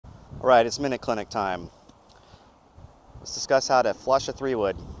All right, it's minute clinic time. Let's discuss how to flush a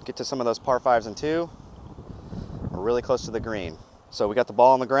 3-wood. Get to some of those par 5s and 2. We're really close to the green. So we got the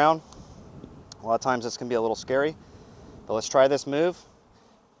ball on the ground. A lot of times this can be a little scary, but let's try this move.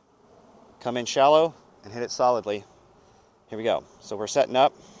 Come in shallow and hit it solidly. Here we go. So we're setting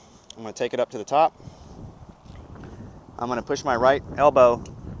up. I'm going to take it up to the top. I'm going to push my right elbow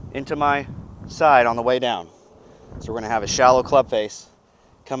into my side on the way down. So we're going to have a shallow club face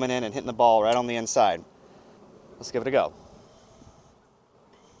coming in and hitting the ball right on the inside. Let's give it a go.